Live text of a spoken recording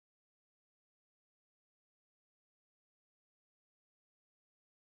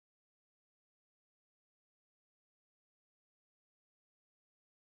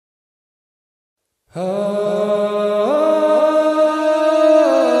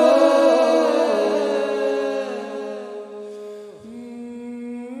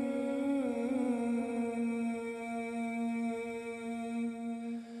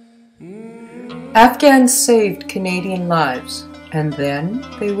Afghans saved Canadian lives, and then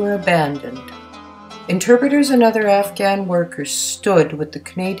they were abandoned. Interpreters and other Afghan workers stood with the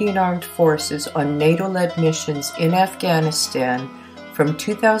Canadian Armed Forces on NATO-led missions in Afghanistan from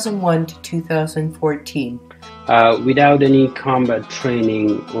 2001 to 2014. Without any combat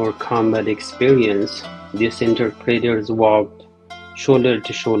training or combat experience, these interpreters walked shoulder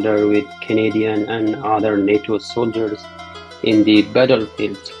to shoulder with Canadian and other NATO soldiers in the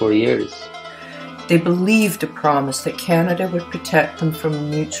battlefields for years. They believed a promise that Canada would protect them from a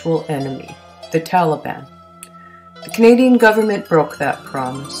mutual enemy, the Taliban. The Canadian government broke that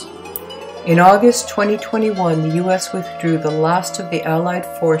promise. In August 2021, the U.S. withdrew the last of the Allied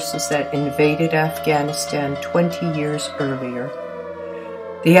forces that invaded Afghanistan 20 years earlier.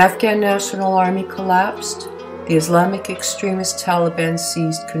 The Afghan National Army collapsed. The Islamic extremist Taliban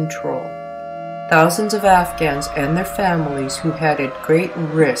seized control. Thousands of Afghans and their families who had at great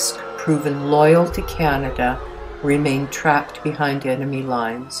risk proven loyal to Canada remained trapped behind enemy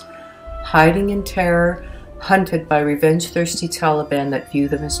lines, hiding in terror, hunted by revenge-thirsty Taliban that view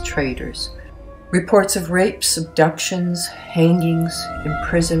them as traitors. Reports of rapes, abductions, hangings,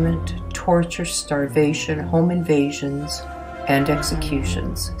 imprisonment, torture, starvation, home invasions, and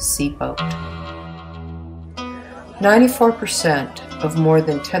executions seep out. 94% of more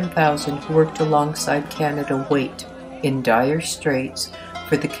than 10,000 who worked alongside Canada wait in dire straits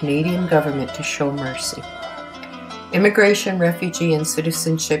for the Canadian government to show mercy. Immigration, Refugee and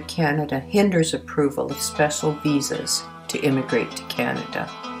Citizenship Canada hinders approval of special visas to immigrate to Canada.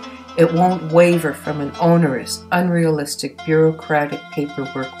 It won't waver from an onerous, unrealistic, bureaucratic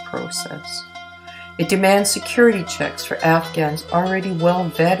paperwork process. It demands security checks for Afghans already well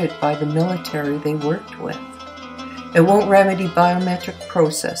vetted by the military they worked with. It won't remedy biometric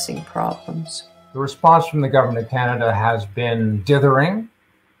processing problems. The response from the Government of Canada has been dithering.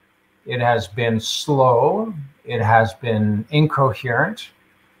 It has been slow. It has been incoherent.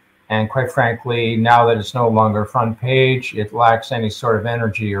 And quite frankly, now that it's no longer front page, it lacks any sort of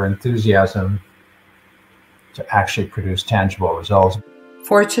energy or enthusiasm to actually produce tangible results.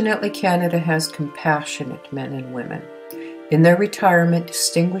 Fortunately, Canada has compassionate men and women. In their retirement,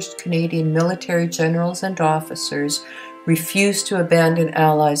 distinguished Canadian military generals and officers refuse to abandon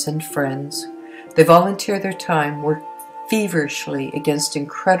allies and friends. They volunteer their time, work feverishly against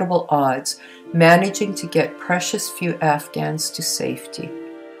incredible odds, managing to get precious few Afghans to safety.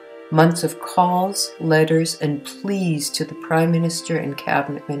 Months of calls, letters, and pleas to the Prime Minister and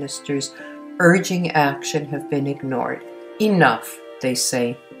Cabinet Ministers urging action have been ignored. Enough, they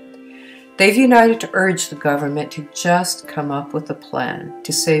say. They've united to urge the government to just come up with a plan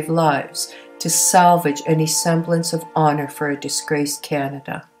to save lives, to salvage any semblance of honor for a disgraced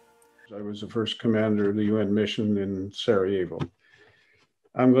Canada. I was the first commander of the UN mission in Sarajevo.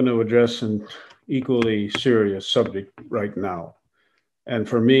 I'm going to address an equally serious subject right now. And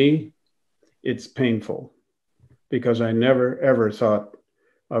for me, it's painful because I never, ever thought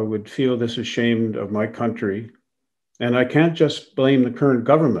I would feel this ashamed of my country. And I can't just blame the current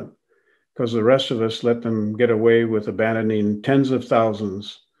government because the rest of us let them get away with abandoning tens of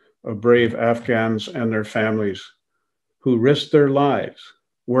thousands of brave Afghans and their families who risked their lives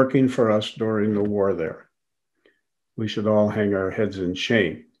working for us during the war there. We should all hang our heads in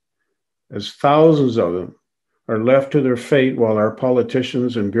shame, as thousands of them are left to their fate while our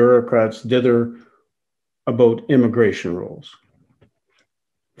politicians and bureaucrats dither about immigration rules.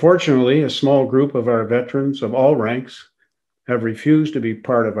 Fortunately, a small group of our veterans of all ranks have refused to be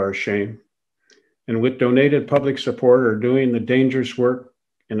part of our shame, and with donated public support are doing the dangerous work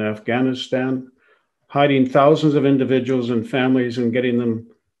in Afghanistan, hiding thousands of individuals and families and getting them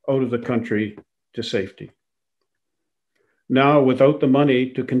out of the country to safety. Now, without the money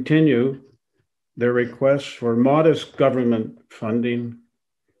to continue, their request for modest government funding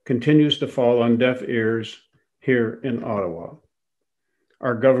continues to fall on deaf ears here in Ottawa.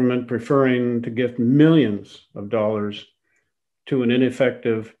 Our government preferring to give millions of dollars to an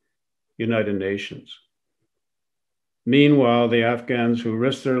ineffective United Nations. Meanwhile, the Afghans who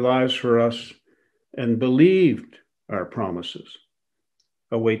risked their lives for us and believed our promises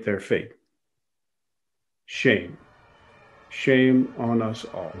await their fate. Shame. Shame on us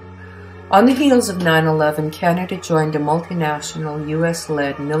all. On the heels of 9/11, Canada joined a multinational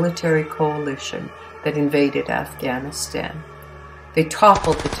US-led military coalition that invaded Afghanistan. They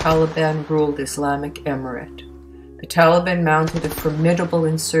toppled the Taliban-ruled Islamic Emirate. the Taliban mounted a formidable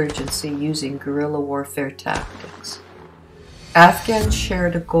insurgency using guerrilla warfare tactics. Afghans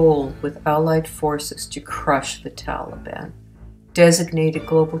shared a goal with Allied forces to crush the Taliban, designated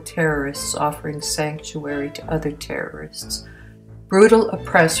global terrorists offering sanctuary to other terrorists, brutal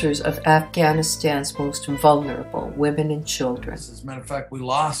oppressors of Afghanistan's most vulnerable, women and children. As a matter of fact, we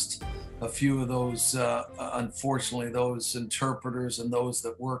lost a few of those, unfortunately, those interpreters and those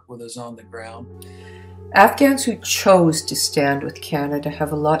that work with us on the ground. Afghans who chose to stand with Canada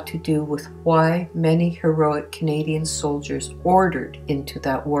have a lot to do with why many heroic Canadian soldiers ordered into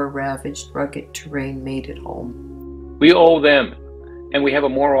that war-ravaged, rugged terrain made it home. We owe them, and we have a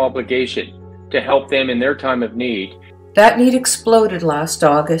moral obligation to help them in their time of need. That need exploded last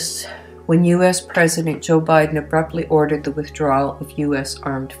August when U.S. President Joe Biden abruptly ordered the withdrawal of U.S.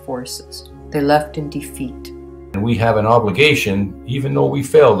 armed forces. They left in defeat. And we have an obligation, even though we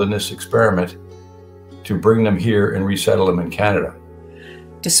failed in this experiment, to bring them here and resettle them in Canada.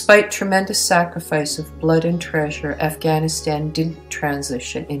 Despite tremendous sacrifice of blood and treasure, Afghanistan didn't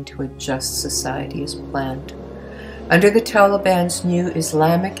transition into a just society as planned. Under the Taliban's new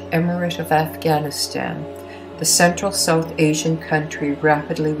Islamic Emirate of Afghanistan, the Central South Asian country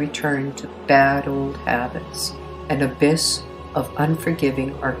rapidly returned to bad old habits, an abyss of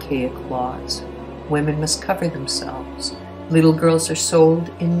unforgiving archaic laws. Women must cover themselves. Little girls are sold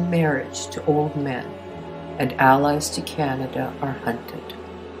in marriage to old men, and allies to Canada are hunted.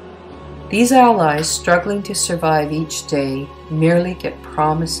 These allies, struggling to survive each day, merely get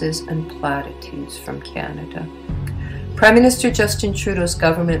promises and platitudes from Canada. Prime Minister Justin Trudeau's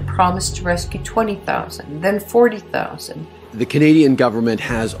government promised to rescue 20,000, then 40,000. The Canadian government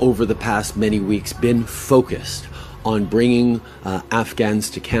has, over the past many weeks, been focused on bringing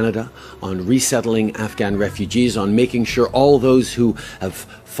Afghans to Canada, on resettling Afghan refugees, on making sure all those who have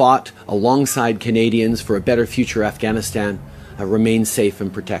fought alongside Canadians for a better future Afghanistan remain safe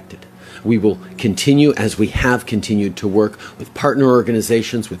and protected. We will continue, as we have continued, to work with partner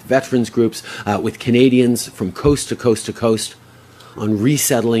organizations, with veterans groups, with Canadians from coast to coast to coast on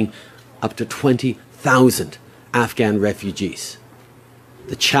resettling up to 20,000 Afghan refugees.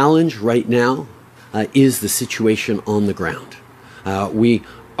 The challenge right now is the situation on the ground. We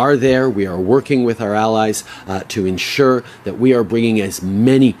are there, we are working with our allies to ensure that we are bringing as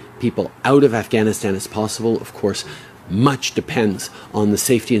many people out of Afghanistan as possible. Of course, much depends on the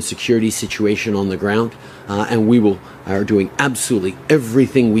safety and security situation on the ground, and we are doing absolutely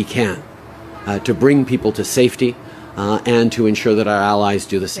everything we can to bring people to safety and to ensure that our allies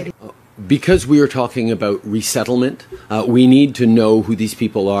do the same. Because we are talking about resettlement, we need to know who these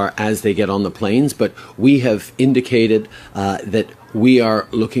people are as they get on the planes, but we have indicated that we are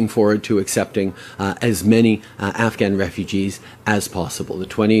looking forward to accepting as many Afghan refugees as possible. The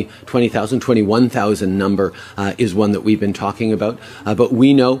 20,000, 21,000 number is one that we've been talking about, but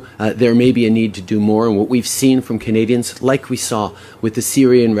we know there may be a need to do more, and what we've seen from Canadians, like we saw with the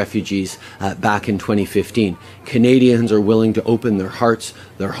Syrian refugees back in 2015, Canadians are willing to open their hearts,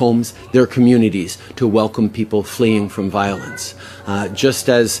 their homes, their communities to welcome people fleeing from violence. Just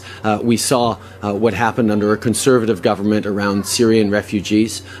as we saw what happened under a Conservative government around Syrian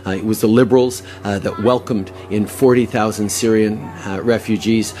refugees, it was the Liberals that welcomed in 40,000 Syrian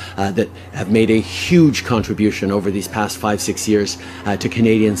refugees that have made a huge contribution over these past 5-6 years to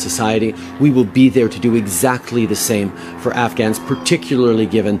Canadian society. We will be there to do exactly the same for Afghans, particularly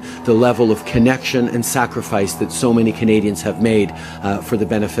given the level of connection and sacrifice that so many Canadians have made for the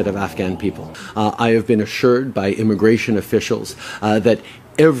benefit of Afghan people. I have been assured by immigration officials that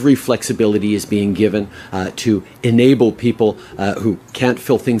every flexibility is being given to enable people who can't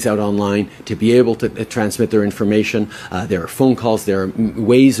fill things out online to be able to transmit their information. There are phone calls, there are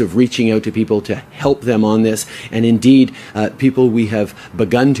ways of reaching out to people to help them on this, and indeed people we have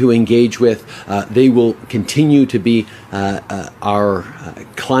begun to engage with, they will continue to be our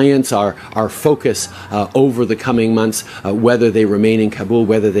clients, our focus over the coming months, whether they remain in Kabul,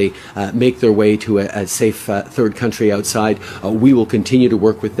 whether they make their way to a safe third country outside. We will continue to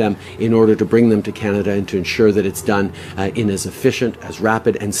work with them in order to bring them to Canada and to ensure that it's done in as efficient, as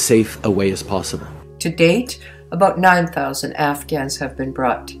rapid and safe a way as possible. To date, about 9,000 Afghans have been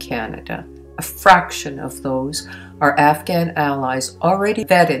brought to Canada. A fraction of those are Afghan allies already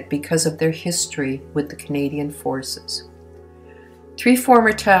vetted because of their history with the Canadian forces. 3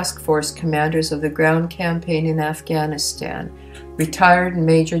 former task force commanders of the ground campaign in Afghanistan, retired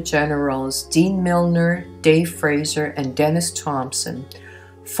Major Generals Dean Milner, Dave Fraser, and Dennis Thompson,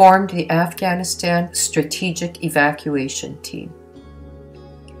 formed the Afghanistan Strategic Evacuation Team.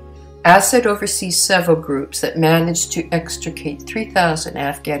 ASAD oversees several groups that managed to extricate 3,000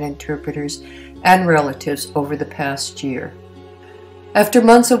 Afghan interpreters and relatives over the past year. After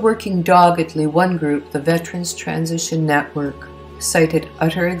months of working doggedly, one group, the Veterans Transition Network, cited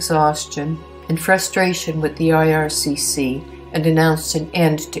utter exhaustion and frustration with the IRCC and announced an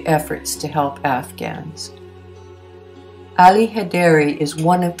end to efforts to help Afghans. Ali Hederi is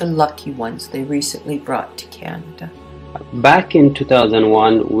one of the lucky ones they recently brought to Canada. Back in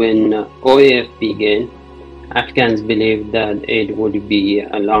 2001, when OAF began, Afghans believed that it would be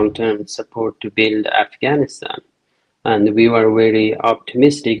a long-term support to build Afghanistan, and we were very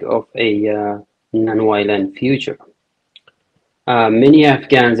optimistic of a non-violent future. Many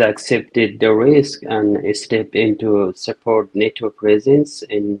Afghans accepted the risk and stepped into support NATO presence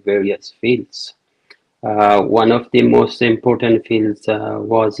in various fields. One of the most important fields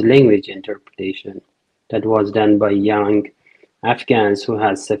was language interpretation. That was done by young Afghans who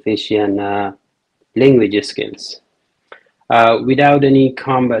had sufficient language skills. Without any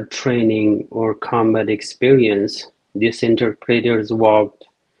combat training or combat experience, these interpreters walked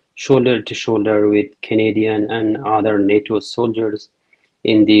shoulder to shoulder with Canadian and other NATO soldiers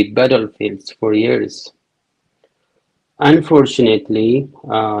in the battlefields for years. Unfortunately,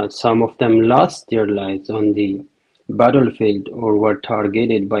 some of them lost their lives on the battlefield or were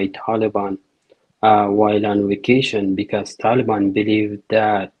targeted by Taliban while on vacation, because Taliban believed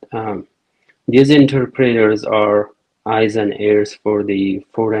that these interpreters are eyes and ears for the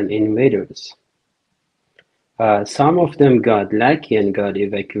foreign invaders. Some of them got lucky and got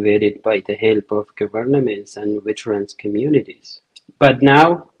evacuated by the help of governments and veterans communities. But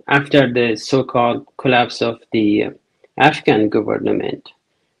now, after the so-called collapse of the Afghan government,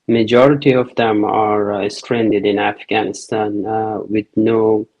 majority of them are stranded in Afghanistan with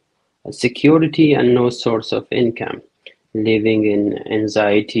no security and no source of income, living in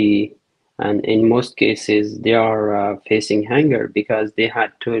anxiety, and in most cases they are facing hunger because they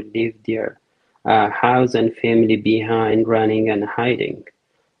had to leave their house and family behind, running and hiding.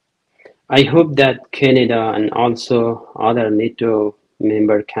 I hope that Canada and also other NATO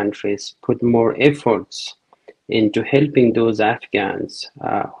member countries put more efforts into helping those Afghans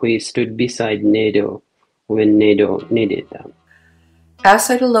who stood beside NATO when NATO needed them.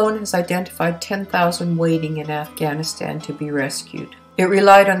 Assad alone has identified 10,000 waiting in Afghanistan to be rescued. It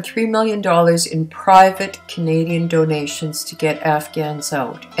relied on $3 million in private Canadian donations to get Afghans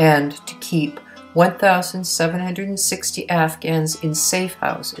out and to keep 1,760 Afghans in safe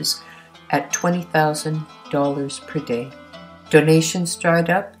houses at $20,000 per day. Donations dried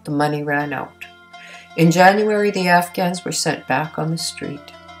up, the money ran out. In January, the Afghans were sent back on the street.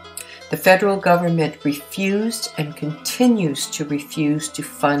 The federal government refused and continues to refuse to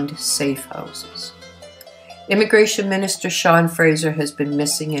fund safe houses. Immigration Minister Sean Fraser has been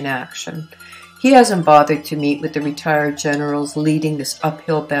missing in action. He hasn't bothered to meet with the retired generals leading this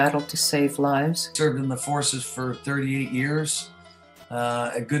uphill battle to save lives. Served in the forces for 38 years.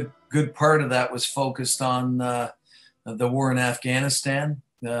 A good part of that was focused on the war in Afghanistan.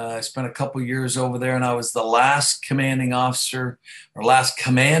 I spent a couple years over there, and I was the last commanding officer or last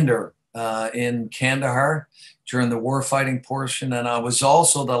commander in Kandahar during the warfighting portion, and I was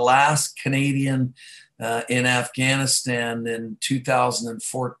also the last Canadian in Afghanistan in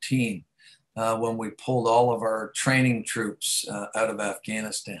 2014 when we pulled all of our training troops out of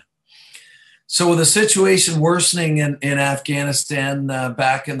Afghanistan. So with the situation worsening in Afghanistan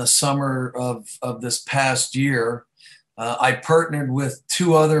back in the summer of this past year, I partnered with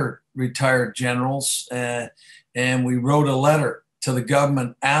two other retired generals and we wrote a letter to the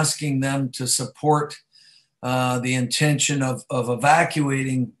government asking them to support the intention of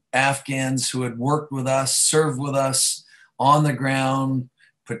evacuating Afghans who had worked with us, served with us on the ground,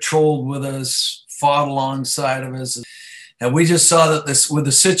 patrolled with us, fought alongside of us. And we just saw that this, with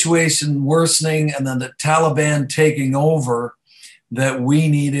the situation worsening and then the Taliban taking over, that we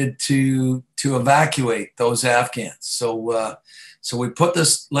needed to evacuate those Afghans. So we put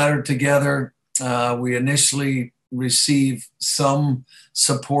this letter together. We initially received some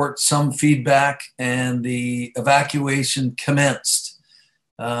support, some feedback, and the evacuation commenced.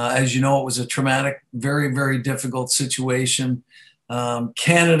 As you know, it was a traumatic, very, very difficult situation.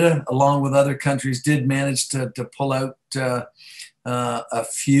 Canada, along with other countries, did manage to pull out a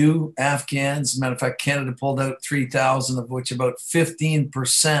few Afghans. As a matter of fact, Canada pulled out 3,000, of which about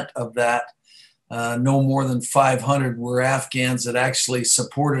 15% of that, no more than 500, were Afghans that actually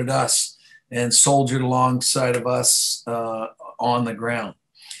supported us and soldiered alongside of us on the ground.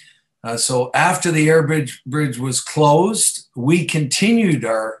 So after the air bridge was closed, we continued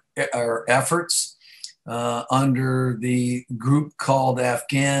our efforts under the group called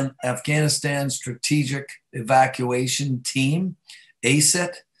Afghanistan Strategic Evacuation Team,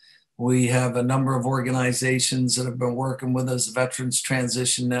 ASET, We have a number of organizations that have been working with us, Veterans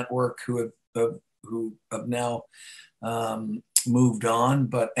Transition Network, who have now moved on.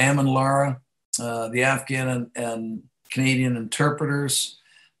 But Amin Lara, the Afghan and Canadian interpreters,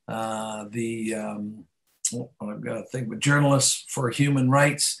 I've got to think, but Journalists for Human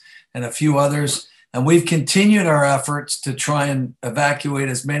Rights, and a few others. And we've continued our efforts to try and evacuate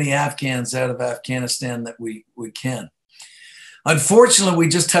as many Afghans out of Afghanistan that we can. Unfortunately, we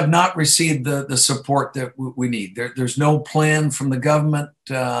just have not received the support that we need. There's no plan from the government.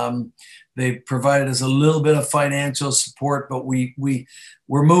 They provided us a little bit of financial support, but we're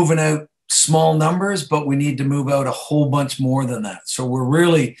moving out small numbers, but we need to move out a whole bunch more than that. So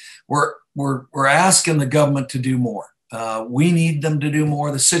we're asking the government to do more. We need them to do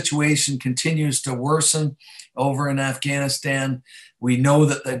more. The situation continues to worsen over in Afghanistan. We know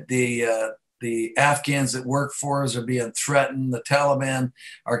that the Afghans that work for us are being threatened. The Taliban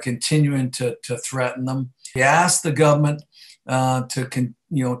are continuing to threaten them. We ask the government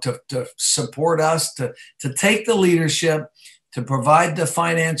to support us, to take the leadership, to provide the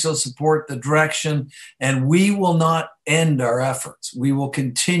financial support, the direction, and we will not end our efforts. We will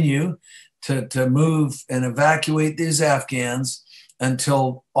continue to move and evacuate these Afghans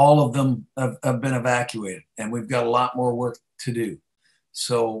until all of them have been evacuated. And we've got a lot more work to do.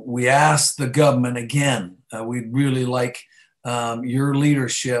 So we ask the government again, we'd really like your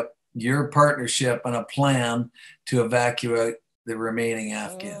leadership, your partnership, and a plan to evacuate the remaining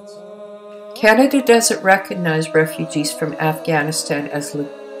Afghans. Canada doesn't recognize refugees from Afghanistan as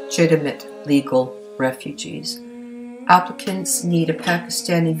legitimate legal refugees. Applicants need a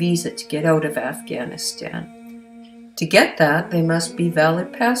Pakistani visa to get out of Afghanistan. To get that, they must be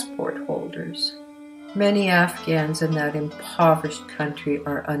valid passport holders. Many Afghans in that impoverished country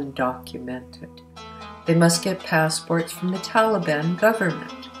are undocumented. They must get passports from the Taliban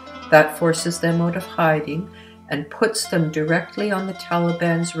government. That forces them out of hiding and puts them directly on the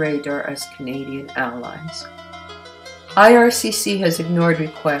Taliban's radar as Canadian allies. IRCC has ignored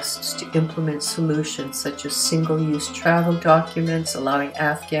requests to implement solutions such as single-use travel documents allowing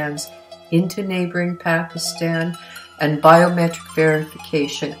Afghans into neighboring Pakistan and biometric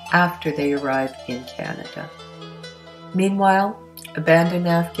verification after they arrive in Canada. Meanwhile, abandoned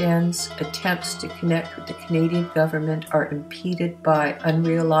Afghans' attempts to connect with the Canadian government are impeded by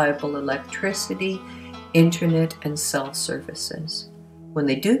unreliable electricity, internet, and cell services. When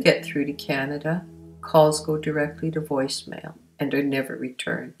they do get through to Canada, calls go directly to voicemail and are never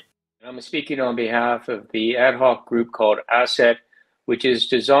returned. I'm speaking on behalf of the ad hoc group called ASSET, which is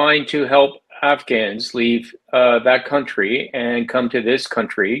designed to help Afghans leave that country and come to this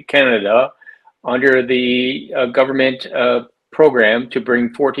country, Canada, under the government program to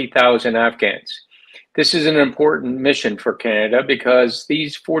bring 40,000 Afghans. This is an important mission for Canada because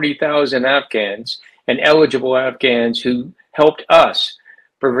these 40,000 Afghans and eligible Afghans who helped us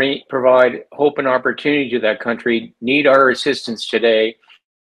provide hope and opportunity to that country need our assistance today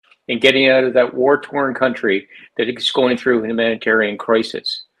in getting out of that war-torn country that is going through a humanitarian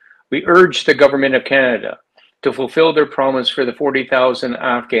crisis. We urge the government of Canada to fulfill their promise for the 40,000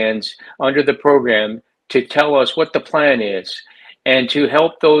 Afghans under the program to tell us what the plan is and to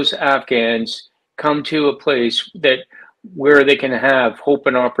help those Afghans come to a place where they can have hope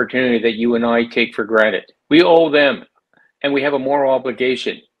and opportunity that you and I take for granted. We owe them, and we have a moral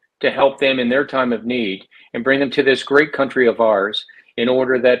obligation to help them in their time of need and bring them to this great country of ours in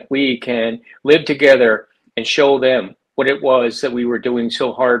order that we can live together and show them what it was that we were doing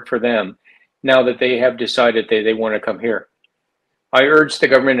so hard for them now that they have decided that they want to come here. I urge the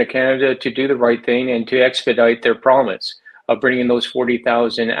government of Canada to do the right thing and to expedite their promise of bringing those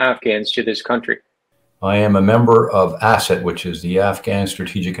 40,000 Afghans to this country. I am a member of ASSET, which is the Afghan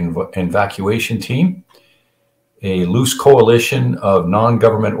Strategic Evacuation Team, a loose coalition of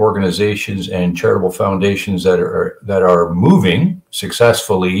non-government organizations and charitable foundations that are moving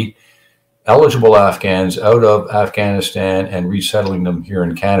successfully eligible Afghans out of Afghanistan and resettling them here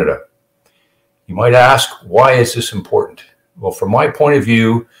in Canada. You might ask, why is this important? Well, from my point of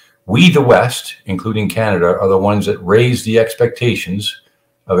view, we, the West, including Canada, are the ones that raise the expectations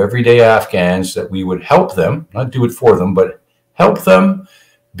of everyday Afghans that we would help them, not do it for them, but help them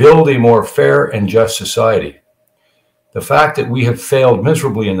build a more fair and just society. The fact that we have failed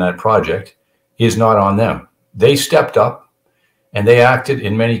miserably in that project is not on them. They stepped up and they acted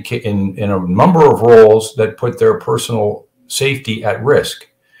in a number of roles that put their personal safety at risk.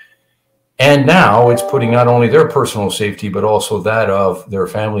 And now it's putting not only their personal safety, but also that of their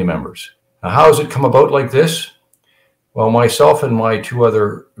family members. Now, how has it come about like this? Well, myself and my two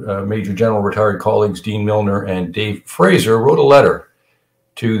other Major General retired colleagues, Dean Milner and Dave Fraser, wrote a letter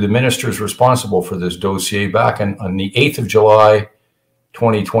to the ministers responsible for this dossier back on the 8th of July,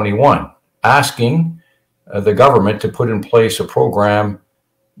 2021, asking the government to put in place a program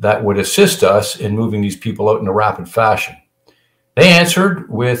that would assist us in moving these people out in a rapid fashion. They answered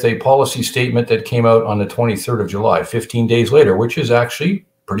with a policy statement that came out on the 23rd of July, 15 days later, which is actually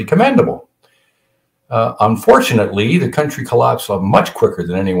pretty commendable. Unfortunately, the country collapsed much quicker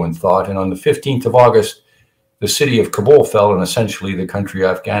than anyone thought, and on the 15th of August, the city of Kabul fell, and essentially the country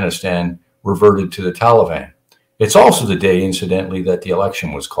of Afghanistan reverted to the Taliban. It's also the day, incidentally, that the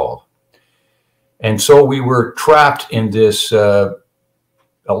election was called. And so we were trapped in this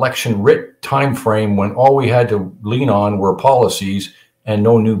election writ time frame when all we had to lean on were policies and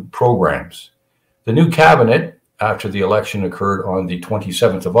no new programs. The new cabinet, after the election occurred on the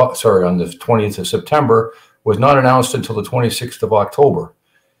 20th of September, was not announced until the 26th of October.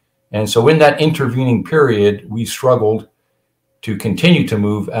 And so in that intervening period, we struggled to continue to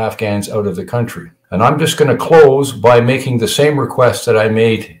move Afghans out of the country. And I'm just going to close by making the same request that I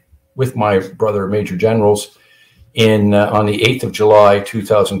made with my brother Major Generals on the 8th of July,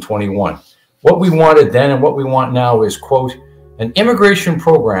 2021. What we wanted then and what we want now is, quote, an immigration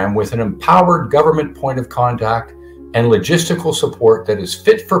program with an empowered government point of contact and logistical support that is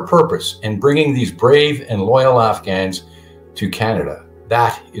fit for purpose in bringing these brave and loyal Afghans to Canada.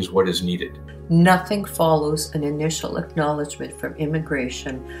 That is what is needed. Nothing follows an initial acknowledgement from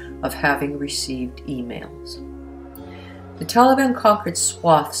immigration of having received emails. The Taliban conquered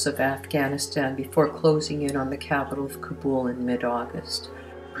swaths of Afghanistan before closing in on the capital of Kabul in mid-August.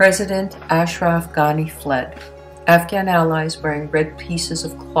 President Ashraf Ghani fled. Afghan allies wearing red pieces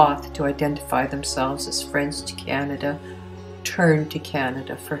of cloth to identify themselves as friends to Canada turned to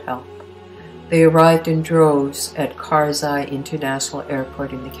Canada for help. They arrived in droves at Karzai International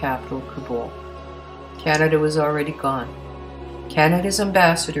Airport in the capital, Kabul. Canada was already gone. Canada's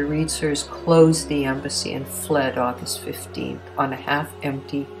ambassador, Reid Sears, closed the embassy and fled August 15th on a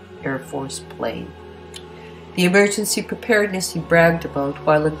half-empty Air Force plane. The emergency preparedness he bragged about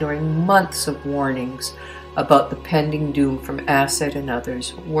while ignoring months of warnings about the pending doom from Assad and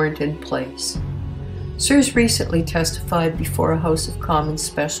others weren't in place. Sears recently testified before a House of Commons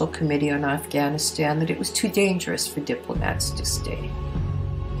Special Committee on Afghanistan that it was too dangerous for diplomats to stay.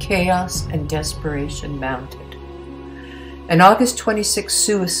 Chaos and desperation mounted. An August 26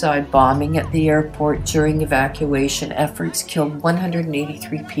 suicide bombing at the airport during evacuation efforts killed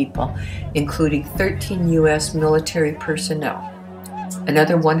 183 people, including 13 U.S. military personnel.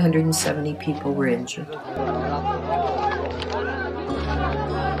 Another 170 people were injured.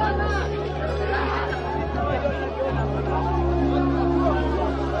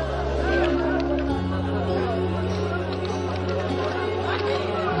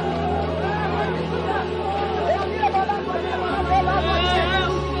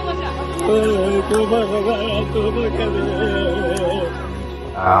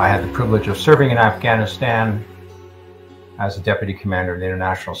 I had the privilege of serving in Afghanistan as a deputy commander of the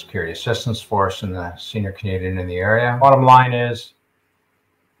International Security Assistance Force and the senior Canadian in the area. Bottom line is,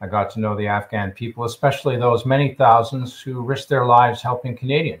 I got to know the Afghan people, especially those many thousands who risked their lives helping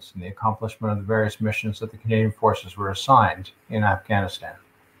Canadians in the accomplishment of the various missions that the Canadian forces were assigned in Afghanistan.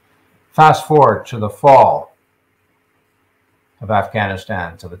 Fast forward to the fall of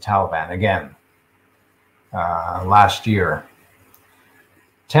Afghanistan, to the Taliban again. Last year,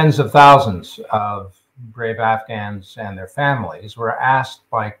 tens of thousands of brave Afghans and their families were asked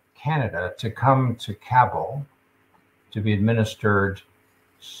by Canada to come to Kabul to be administered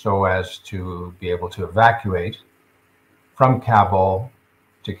so as to be able to evacuate from Kabul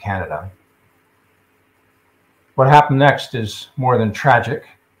to Canada. What happened next is more than tragic.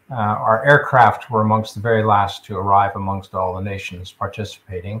 Our aircraft were amongst the very last to arrive amongst all the nations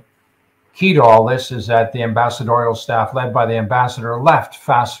participating. Key to all this is that the ambassadorial staff led by the ambassador left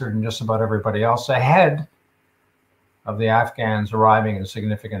faster than just about everybody else, ahead of the Afghans arriving in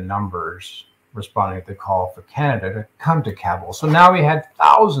significant numbers, responding to the call for Canada to come to Kabul. So now we had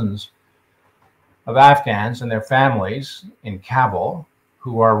thousands of Afghans and their families in Kabul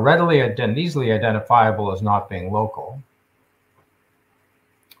who are readily and easily identifiable as not being local,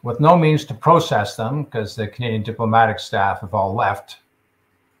 with no means to process them because the Canadian diplomatic staff have all left.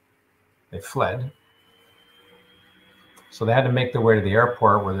 They fled. So they had to make their way to the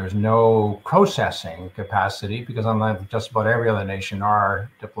airport where there's no processing capacity because unlike just about every other nation, our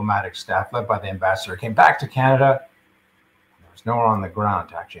diplomatic staff, led by the ambassador, came back to Canada. There was no one on the ground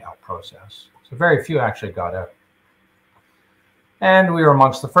to actually help process. So very few actually got out. And we were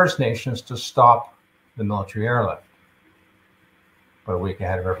amongst the first nations to stop the military airlift, but a week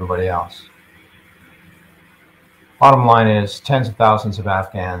ahead of everybody else. Bottom line is tens of thousands of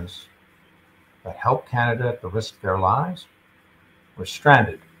Afghans that helped Canada at the risk of their lives were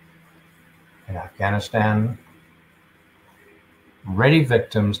stranded in Afghanistan, ready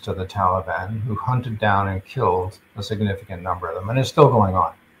victims to the Taliban, who hunted down and killed a significant number of them, and it's still going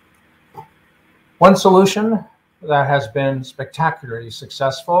on. One solution that has been spectacularly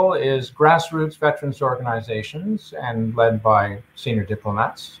successful is grassroots veterans organizations, and led by senior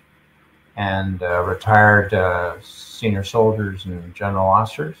diplomats and retired senior soldiers and general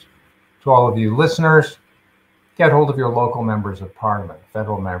officers. To all of you listeners, get hold of your local members of parliament,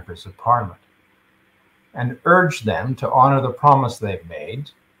 federal members of parliament, and urge them to honor the promise they've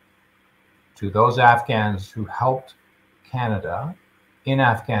made to those Afghans who helped Canada in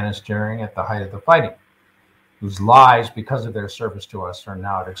Afghanistan at the height of the fighting, whose lives, because of their service to us, are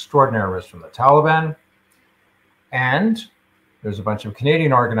now at extraordinary risk from the Taliban. And there's a bunch of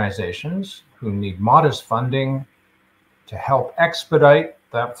Canadian organizations who need modest funding to help expedite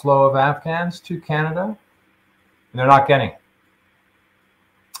that flow of Afghans to Canada, and they're not getting it.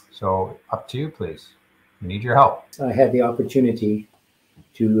 So up to you, please. We need your help. I had the opportunity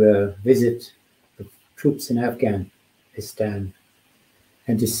to visit the troops in Afghanistan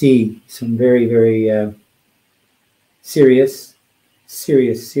and to see some very, very serious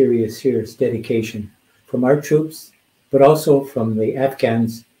dedication from our troops, but also from the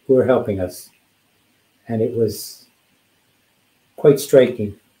Afghans who are helping us. And it was quite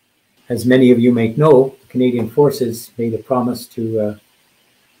striking. As many of you may know, Canadian Forces made a promise to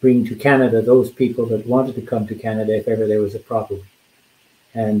bring to Canada those people that wanted to come to Canada if ever there was a problem,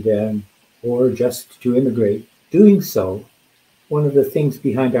 and or just to immigrate. Doing so, one of the things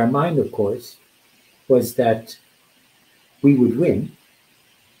behind our mind, of course, was that we would win,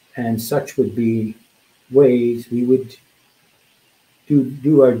 and such would be ways we would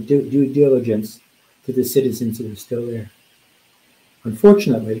do our due diligence to the citizens who are still there.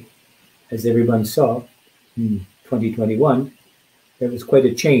 Unfortunately, as everyone saw in 2021, there was quite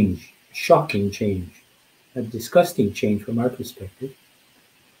a change, a shocking change, a disgusting change from our perspective.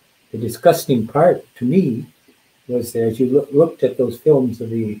 The disgusting part to me was that as you looked at those films of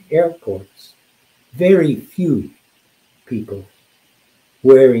the airports, very few people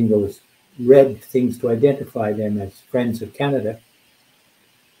wearing those red things to identify them as friends of Canada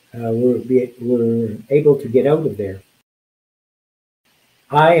were able to get out of there.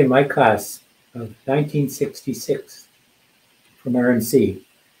 I, in my class of 1966 from RNC,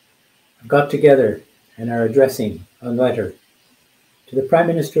 got together and are addressing a letter to the Prime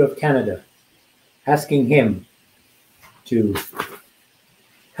Minister of Canada, asking him to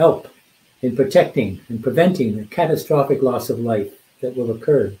help in protecting and preventing the catastrophic loss of life that will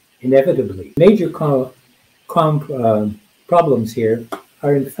occur inevitably. Major problems here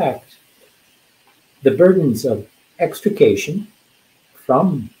are, in fact, the burdens of extrication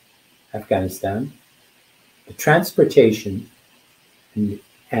from Afghanistan, the transportation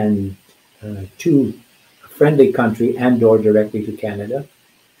and to a friendly country and or directly to Canada,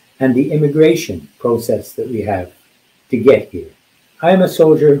 and the immigration process that we have to get here. I am a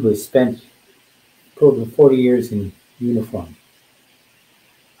soldier who has spent over 40 years in uniform.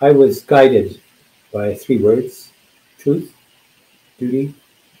 I was guided by 3 words: truth, duty,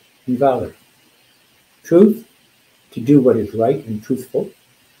 and valor. Truth, to do what is right and truthful.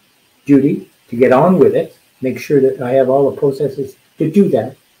 Duty, to get on with it, make sure that I have all the processes to do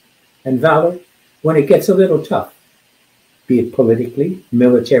that. And valor, when it gets a little tough, be it politically,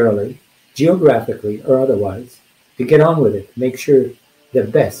 militarily, geographically, or otherwise, to get on with it, make sure the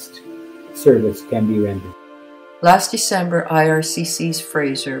best service can be rendered. Last December, IRCC's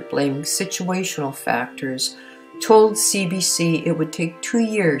Fraser, blaming situational factors, told CBC it would take 2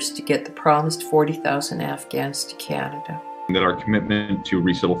 years to get the promised 40,000 Afghans to Canada. That our commitment to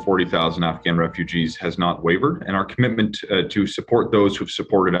resettle 40,000 Afghan refugees has not wavered, and our commitment to support those who've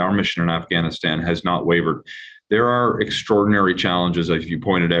supported our mission in Afghanistan has not wavered. There are extraordinary challenges, as you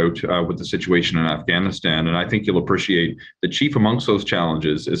pointed out, with the situation in Afghanistan, and I think you'll appreciate the chief amongst those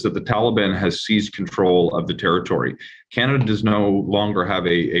challenges is that the Taliban has seized control of the territory. Canada does no longer have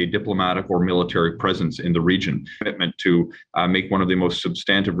a diplomatic or military presence in the region. Commitment to make one of the most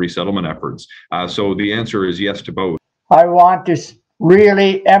substantive resettlement efforts. So the answer is yes to both. I want to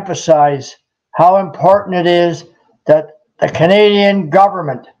really emphasize how important it is that the Canadian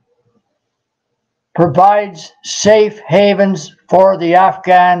government provides safe havens for the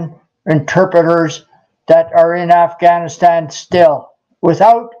Afghan interpreters that are in Afghanistan still.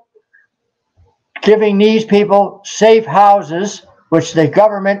 Without giving these people safe houses, which the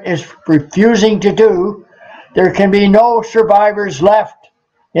government is refusing to do, there can be no survivors left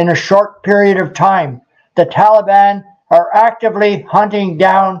in a short period of time. the Taliban are actively hunting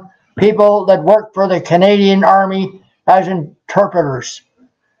down people that work for the Canadian Army as interpreters.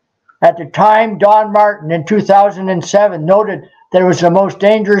 At the time, Don Martin in 2007 noted that it was the most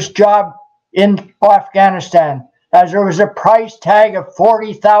dangerous job in Afghanistan, as there was a price tag of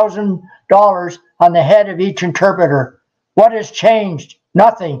 $40,000 on the head of each interpreter. What has changed?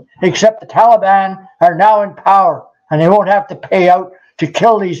 Nothing, except the Taliban are now in power, and they won't have to pay out to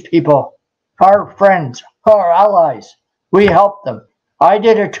kill these people. Our friends, our allies, we helped them. I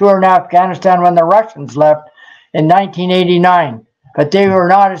did a tour in Afghanistan when the Russians left in 1989, but they were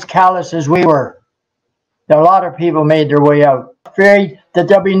not as callous as we were. A lot of people made their way out. Afraid that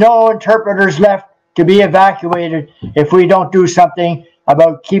there'll be no interpreters left to be evacuated if we don't do something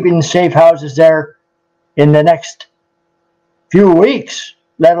about keeping safe houses there in the next few weeks,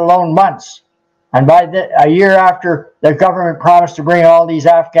 let alone months. And by a year after the government promised to bring all these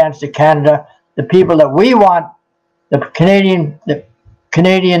Afghans to Canada, the people that we want, the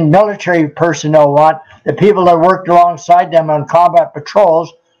Canadian military personnel want, the people that worked alongside them on combat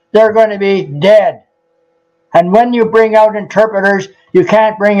patrols, they're going to be dead. And when you bring out interpreters, you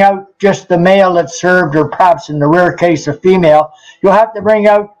can't bring out just the male that served, or perhaps in the rare case a female. You'll have to bring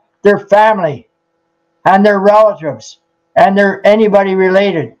out their family and their relatives and anybody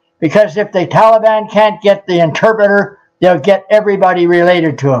related. Because if the Taliban can't get the interpreter, they'll get everybody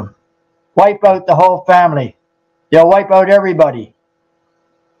related to him. Wipe out the whole family. They'll wipe out everybody.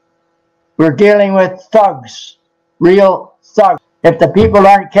 We're dealing with thugs, real thugs. If the people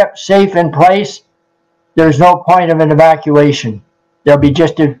aren't kept safe in place, there's no point of an evacuation. They'll be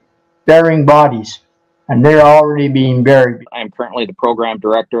just burying bodies, and they're already being buried. I am currently the program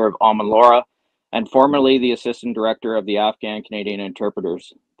director of Aman Laura, and formerly the assistant director of the Afghan Canadian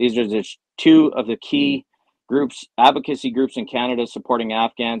Interpreters. These are just two of the key groups, advocacy groups in Canada supporting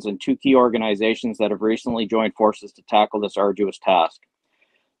Afghans, and two key organizations that have recently joined forces to tackle this arduous task.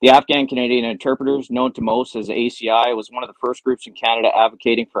 The Afghan Canadian Interpreters, known to most as ACI, was one of the first groups in Canada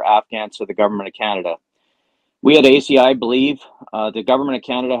advocating for Afghans to the Government of Canada. We at ACI believe the Government of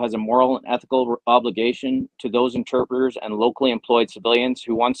Canada has a moral and ethical obligation to those interpreters and locally employed civilians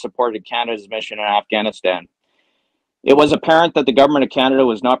who once supported Canada's mission in Afghanistan. It was apparent that the Government of Canada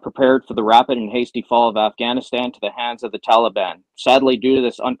was not prepared for the rapid and hasty fall of Afghanistan to the hands of the Taliban. Sadly, due to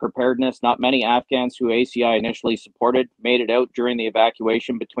this unpreparedness, not many Afghans who ACI initially supported made it out during the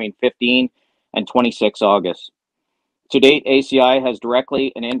evacuation between 15 and 26 August. To date, ACI has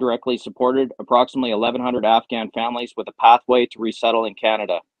directly and indirectly supported approximately 1,100 Afghan families with a pathway to resettle in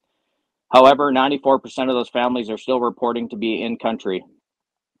Canada. However, 94% of those families are still reporting to be in country.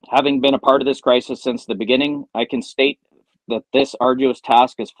 Having been a part of this crisis since the beginning, I can state that this arduous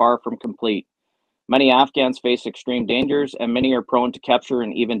task is far from complete. Many Afghans face extreme dangers, and many are prone to capture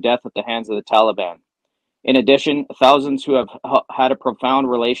and even death at the hands of the Taliban. In addition, thousands who have had a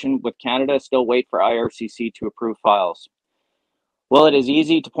profound relation with Canada still wait for IRCC to approve files. While it is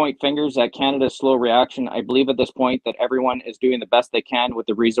easy to point fingers at Canada's slow reaction, I believe at this point that everyone is doing the best they can with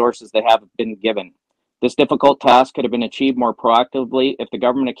the resources they have been given. This difficult task could have been achieved more proactively if the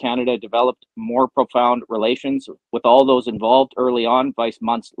Government of Canada developed more profound relations with all those involved early on, vice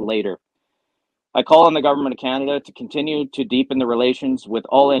months later. I call on the Government of Canada to continue to deepen the relations with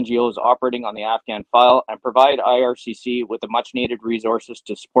all NGOs operating on the Afghan file and provide IRCC with the much needed resources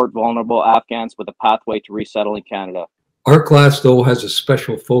to support vulnerable Afghans with a pathway to resettle in Canada. Our class, though, has a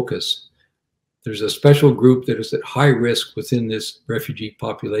special focus. There's a special group that is at high risk within this refugee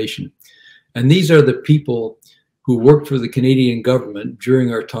population. And these are the people who worked for the Canadian government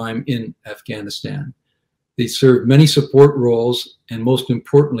during our time in Afghanistan. They served many support roles, and most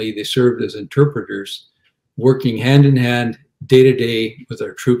importantly, they served as interpreters, working hand in hand, day to day with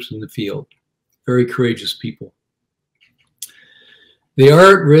our troops in the field. Very courageous people. They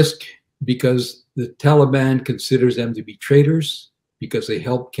are at risk because the Taliban considers them to be traitors, because they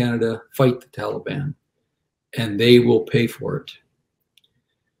helped Canada fight the Taliban, and they will pay for it.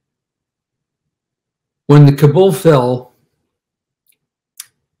 When the Kabul fell,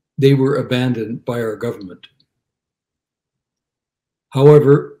 they were abandoned by our government.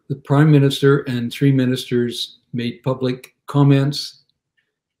 However, the Prime Minister and 3 ministers made public comments.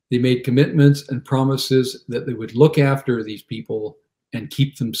 They made commitments and promises that they would look after these people and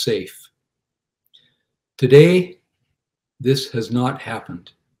keep them safe. Today, this has not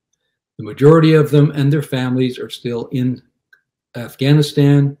happened. The majority of them and their families are still in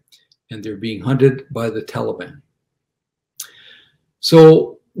Afghanistan, and they're being hunted by the Taliban.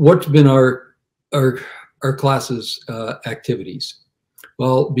 So what's been our class's activities?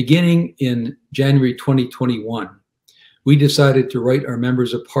 Well, beginning in January 2021, we decided to write our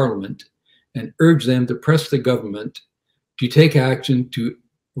members of parliament and urged them to press the government to take action to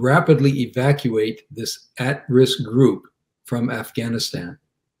rapidly evacuate this at-risk group from Afghanistan.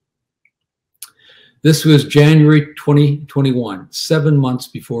 This was January 2021, 7 months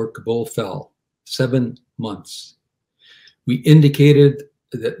before Kabul fell. 7 months. We indicated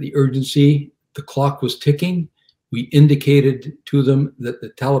that the urgency, the clock was ticking. We indicated to them that the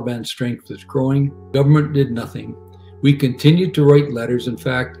Taliban strength was growing. Government did nothing. We continued to write letters. In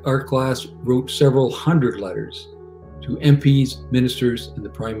fact, our class wrote several hundred letters to MPs, ministers, and the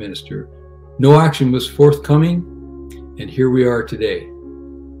Prime Minister. No action was forthcoming, and here we are today.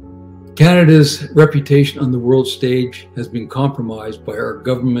 Canada's reputation on the world stage has been compromised by our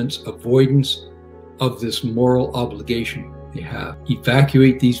government's avoidance of this moral obligation they have.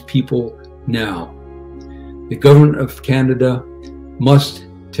 Evacuate these people now. The government of Canada must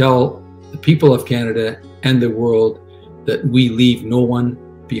tell the people of Canada and the world that we leave no one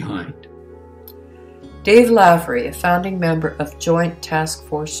behind. Dave Lavery, a founding member of Joint Task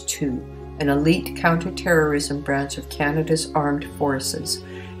Force 2, an elite counter-terrorism branch of Canada's armed forces,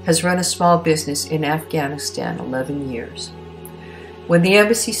 has run a small business in Afghanistan 11 years. When the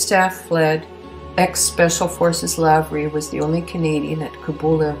embassy staff fled, ex-Special Forces Lavery was the only Canadian at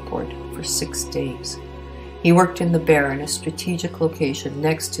Kabul airport for 6 days. He worked in the Baron, a strategic location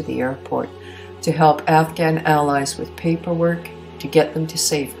next to the airport, to help Afghan allies with paperwork to get them to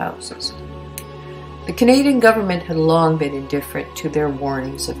safe houses. The Canadian government had long been indifferent to their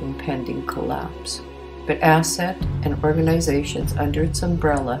warnings of impending collapse, but ASSET and organizations under its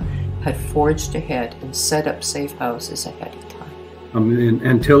umbrella had forged ahead and set up safe houses ahead of time. I'm in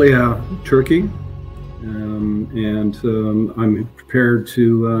Antalya, Turkey, and I'm prepared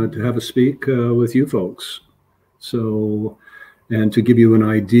to have a speak with you folks. So, and to give you an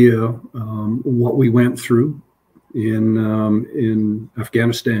idea what we went through in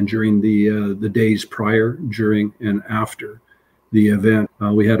Afghanistan during the days prior, during, and after the event.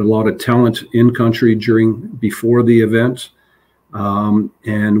 We had a lot of talent in country before the event,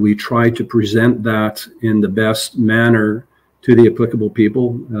 and we tried to present that in the best manner to the applicable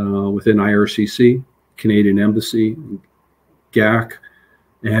people within IRCC, Canadian Embassy, GAC,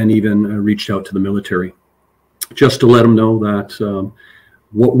 and even reached out to the military, just to let them know that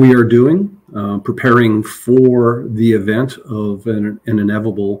what we are doing, preparing for the event of an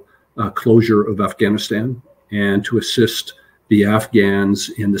inevitable closure of Afghanistan, and to assist the Afghans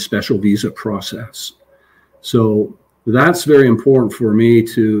in the special visa process. So that's very important for me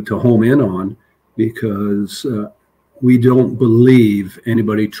to home in on, because we don't believe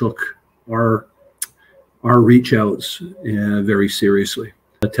anybody took our reach outs very seriously.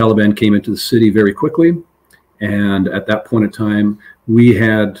 The Taliban came into the city very quickly, and at that point in time, we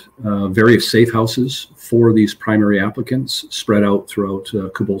had various safe houses for these primary applicants spread out throughout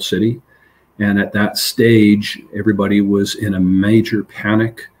Kabul city. And at that stage, everybody was in a major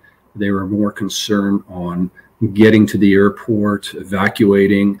panic. They were more concerned on getting to the airport,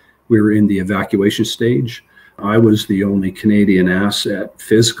 evacuating. We were in the evacuation stage. I was the only Canadian asset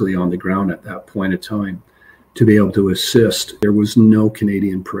physically on the ground at that point in time to be able to assist. There was no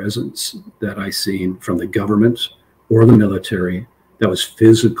Canadian presence that I seen from the government or the military that was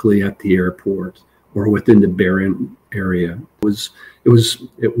physically at the airport or within the Baron area.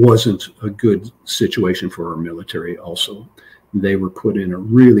 It wasn't a good situation for our military also. They were put in a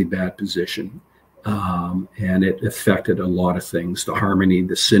really bad position, and it affected a lot of things, the harmony,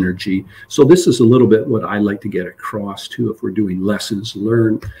 the synergy. So this is a little bit what I like to get across too. If we're doing lessons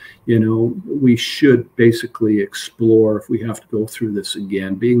learned, we should basically explore, if we have to go through this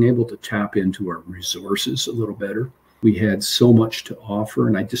again, being able to tap into our resources a little better. We had so much to offer,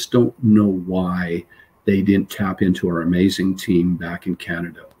 and I just don't know why they didn't tap into our amazing team back in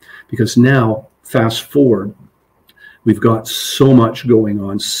Canada. Because now, fast forward, we've got so much going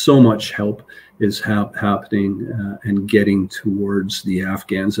on, so much help is happening and getting towards the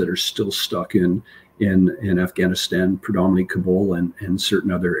Afghans that are still stuck in Afghanistan, predominantly Kabul and certain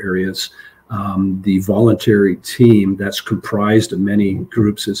other areas. The voluntary team that's comprised of many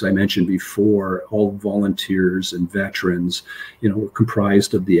groups, as I mentioned before, all volunteers and veterans, we're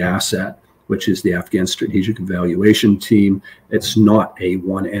comprised of the ASSET, which is the Afghan Strategic Evaluation Team. It's not a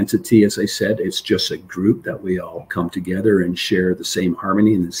one entity, as I said, it's just a group that we all come together and share the same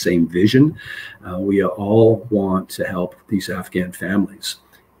harmony and the same vision. We all want to help these Afghan families.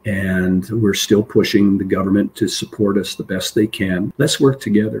 And we're still pushing the government to support us the best they can. Let's work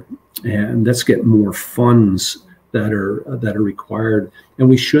together and let's get more funds that are required, and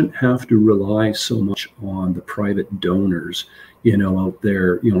we shouldn't have to rely so much on the private donors, out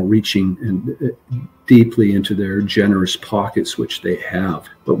there, reaching deeply into their generous pockets, which they have.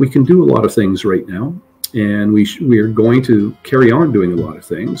 But we can do a lot of things right now, and we are going to carry on doing a lot of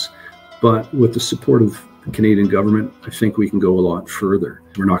things. But with the support of the Canadian government, I think we can go a lot further.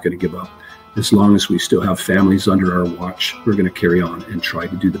 We're not going to give up. As long as we still have families under our watch, we're going to carry on and try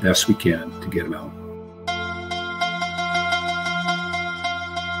to do the best we can to get them out.